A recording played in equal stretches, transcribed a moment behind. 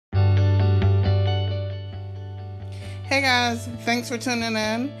Hey guys, thanks for tuning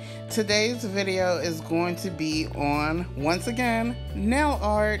in. Today's video is going to be on, once again, nail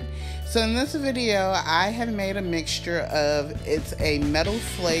art. So in this video, I have made a mixture of, it's a metal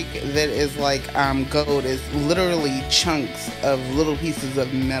flake that is like gold. It's literally chunks of little pieces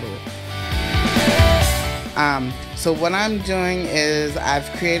of metal. So what I'm doing is I've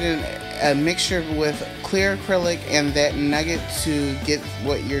created a mixture with clear acrylic and that nugget to get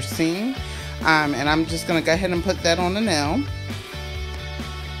what you're seeing. And I'm just going to go ahead and put that on the nail.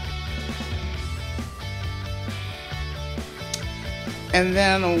 And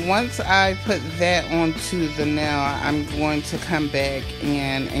then once I put that onto the nail, I'm going to come back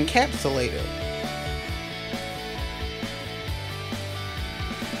and encapsulate it.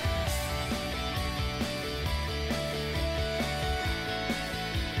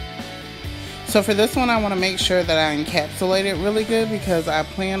 So for this one, I want to make sure that I encapsulate it really good because I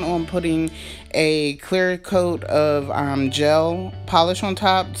plan on putting a clear coat of gel polish on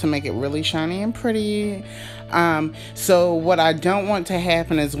top to make it really shiny and pretty. So what I don't want to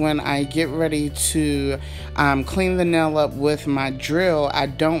happen is when I get ready to clean the nail up with my drill, I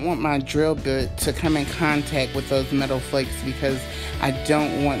don't want my drill bit to come in contact with those metal flakes because I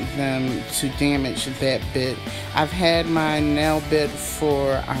don't want them to damage that bit. I've had my nail bit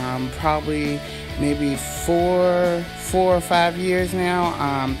for probably maybe four or 5 years now,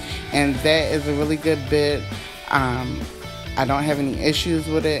 and that is a really good bit. I don't have any issues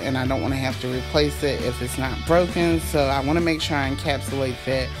with it, and I don't want to have to replace it if it's not broken, so I want to make sure I encapsulate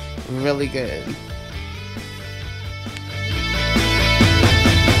that really good.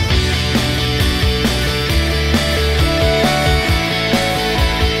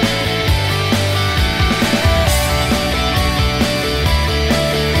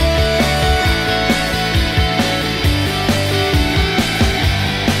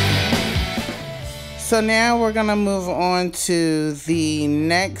 So now we're gonna move on to the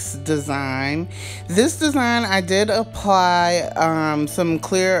next design. This design I did apply some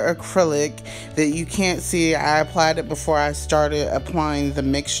clear acrylic that you can't see. I applied it before I started applying the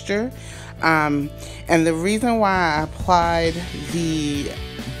mixture. And the reason why I applied the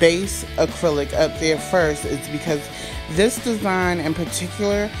base acrylic up there first is because this design in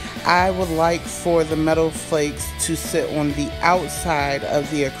particular, I would like for the metal flakes to sit on the outside of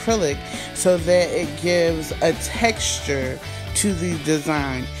the acrylic so that it gives a texture to the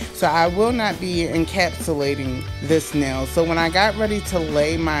design. So I will not be encapsulating this nail. So when I got ready to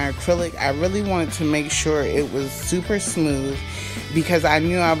lay my acrylic, I really wanted to make sure it was super smooth because I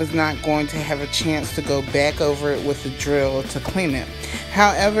knew I was not going to have a chance to go back over it with the drill to clean it.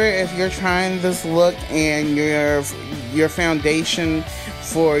 However, if you're trying this look and your foundation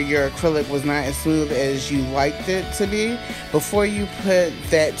for your acrylic was not as smooth as you liked it to be, before you put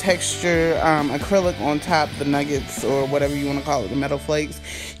that texture acrylic on top, the nuggets or whatever you want to call it, the metal flakes,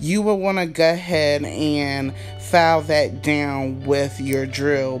 you will want to go ahead and file that down with your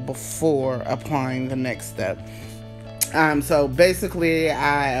drill before applying the next step. So basically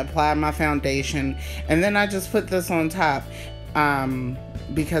I applied my foundation and then I just put this on top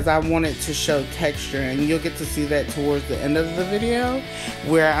because I wanted to show texture, and you'll get to see that towards the end of the video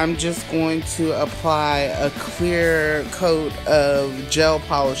where I'm just going to apply a clear coat of gel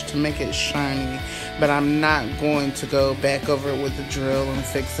polish to make it shiny, but I'm not going to go back over it with the drill and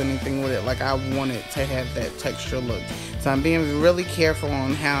fix anything with it. Like, I want it to have that texture look. So I'm being really careful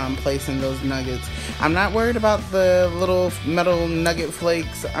on how I'm placing those nuggets. I'm not worried about the little metal nugget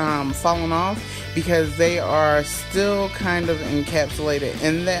flakes falling off because they are still kind of encapsulated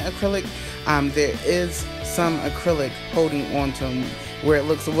in that acrylic. There is some acrylic holding onto them. Where it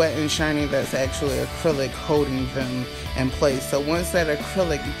looks wet and shiny, that's actually acrylic holding them in place. So once that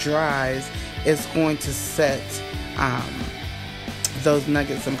acrylic dries, it's going to set those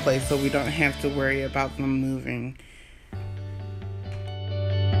nuggets in place so we don't have to worry about them moving.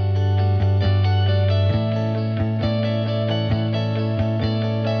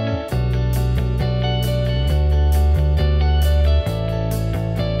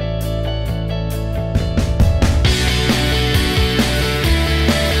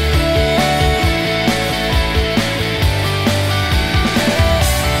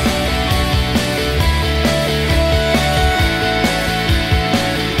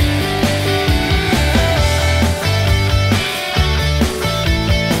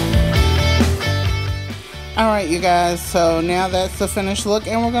 Alright you guys, so now that's the finished look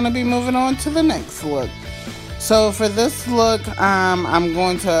and we're going to be moving on to the next look. So for this look, I'm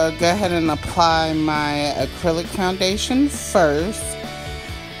going to go ahead and apply my acrylic foundation first.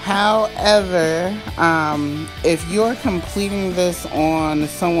 However, if you're completing this on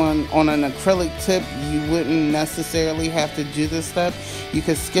someone on an acrylic tip, you wouldn't necessarily have to do this step. You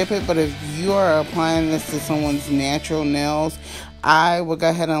could skip it, but if you are applying this to someone's natural nails, I would go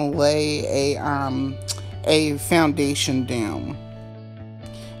ahead and lay a foundation down.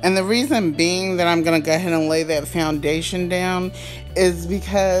 And the reason being that I'm going to go ahead and lay that foundation down is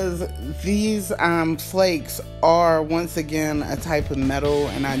because these flakes are, once again, a type of metal,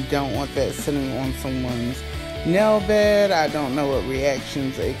 and I don't want that sitting on someone's nail bed. I don't know what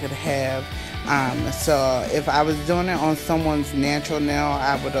reactions it could have. So if I was doing it on someone's natural nail,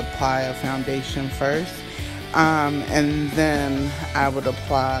 I would apply a foundation first, and then I would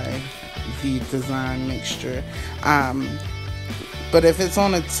apply the design mixture. But if it's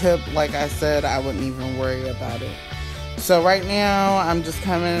on a tip, like I said, I wouldn't even worry about it. So right now, I'm just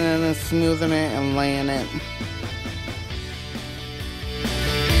coming in and smoothing it and laying it.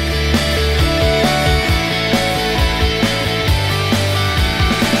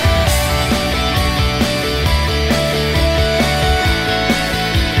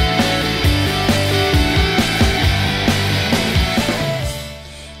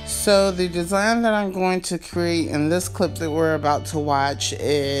 So the design that I'm going to create in this clip that we're about to watch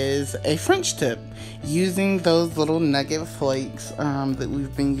is a French tip using those little nugget flakes that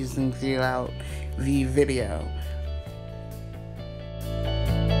we've been using throughout the video.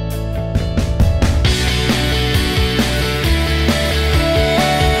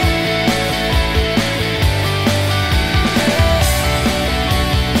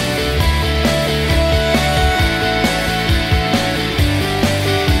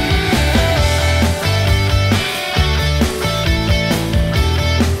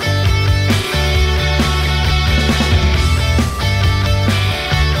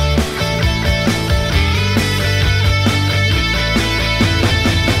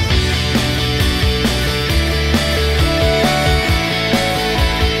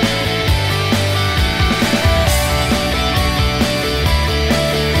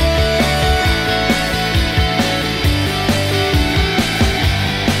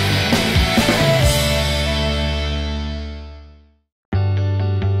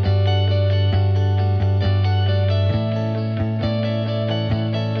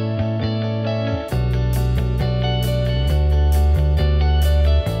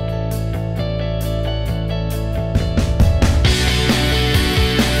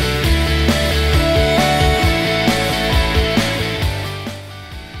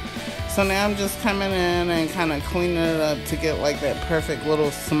 So now I'm just coming in and kind of cleaning it up to get like that perfect little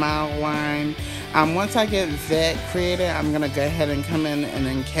smile line. Once I get that created, I'm going to go ahead and come in and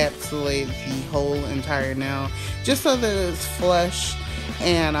encapsulate the whole entire nail just so that it's flush,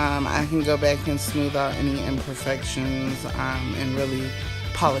 and I can go back and smooth out any imperfections and really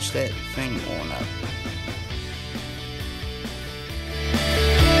polish that thing on up.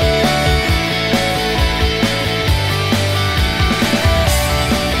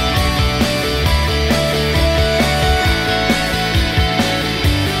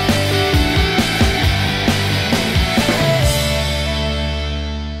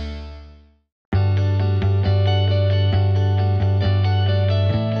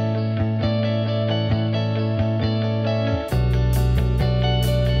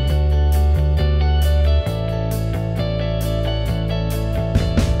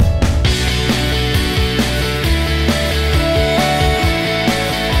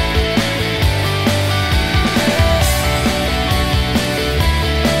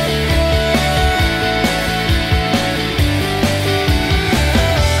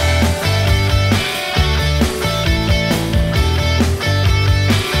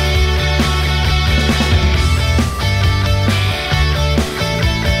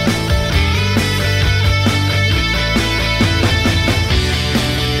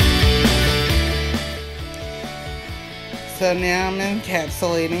 So now I'm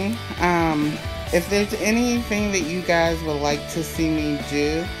encapsulating. If there's anything that you guys would like to see me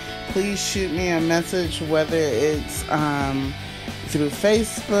do, please shoot me a message, whether it's through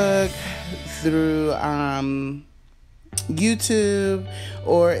Facebook, through YouTube,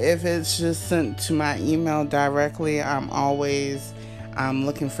 or if it's just sent to my email directly. I'm always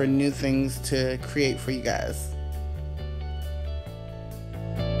looking for new things to create for you guys.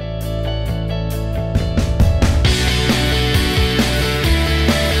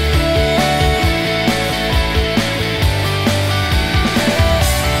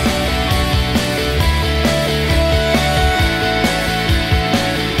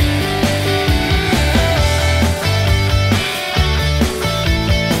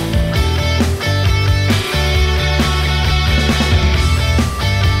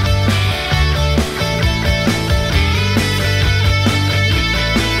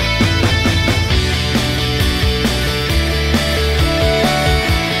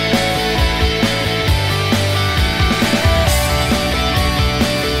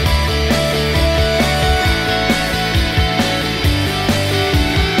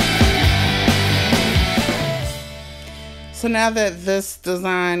 So now that this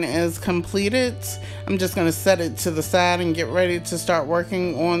design is completed, I'm just going to set it to the side and get ready to start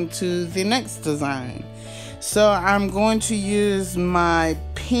working on to the next design. So I'm going to use my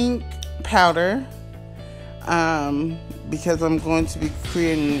pink powder because I'm going to be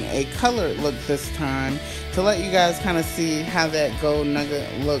creating a colored look this time to let you guys kind of see how that gold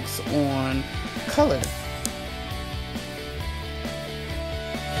nugget looks on color.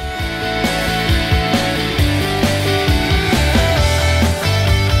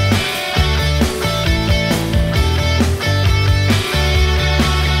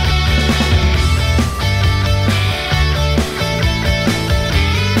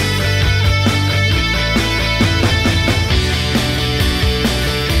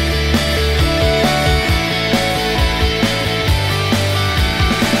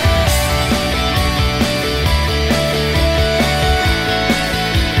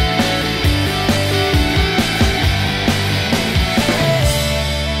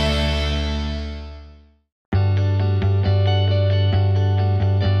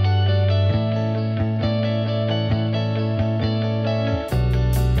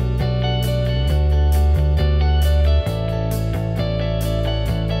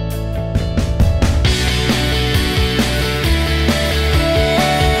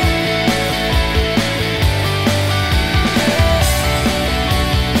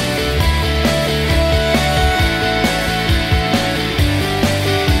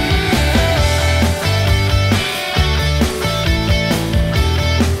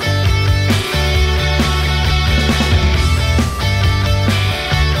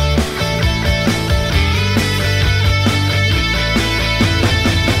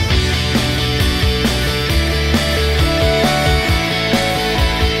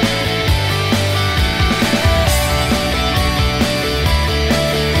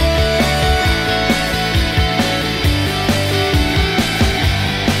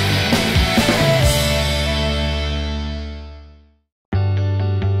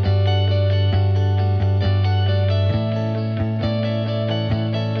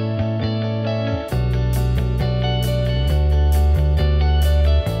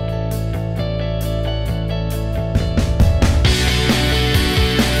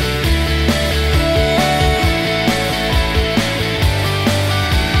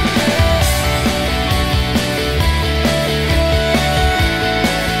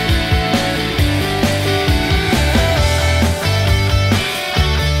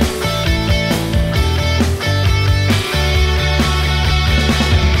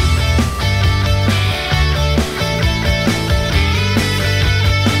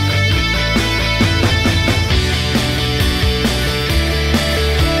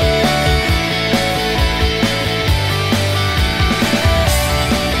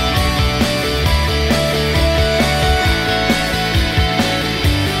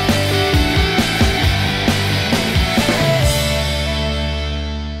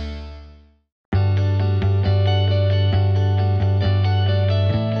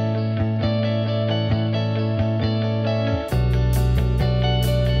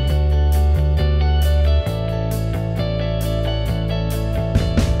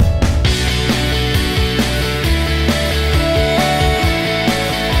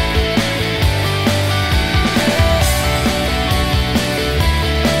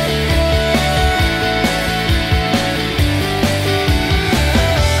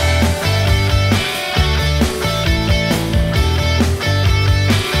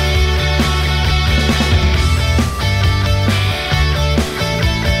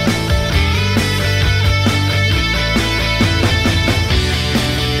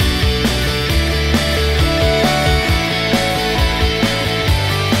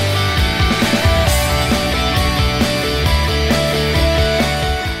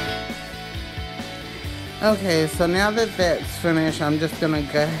 Okay, so now that that's finished, I'm just gonna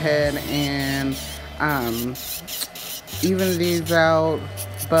go ahead and even these out,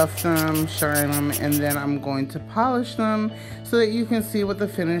 buff them, shine them, and then I'm going to polish them so that you can see what the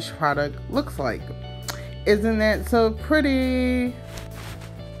finished product looks like. Isn't that so pretty?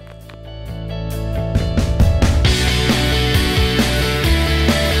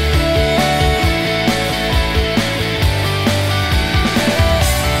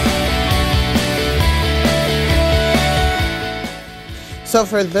 So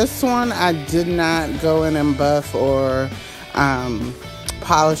for this one, I did not go in and buff or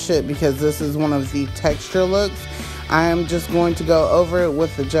polish it because this is one of the texture looks. I am just going to go over it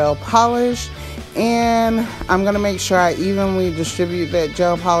with the gel polish, and I'm going to make sure I evenly distribute that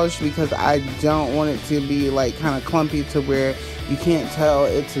gel polish because I don't want it to be like kind of clumpy to where you can't tell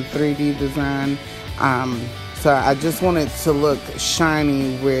it's a 3D design. So I just want it to look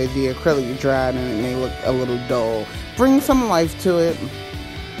shiny where the acrylic dried and it may look a little dull. Bring some life to it.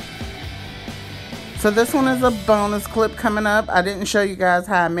 So this one is a bonus clip coming up. I didn't show you guys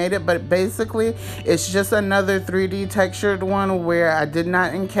how I made it, but basically it's just another 3D textured one where I did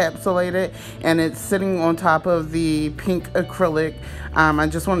not encapsulate it and it's sitting on top of the pink acrylic. I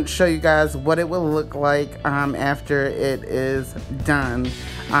just wanted to show you guys what it will look like after it is done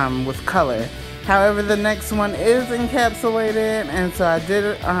with color. However, the next one is encapsulated, and so I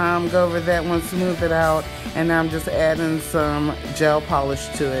did go over that one, smooth it out, and now I'm just adding some gel polish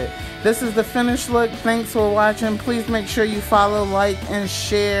to it. This is the finished look. Thanks for watching. Please make sure you follow, like, and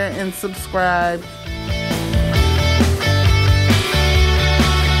share, and subscribe.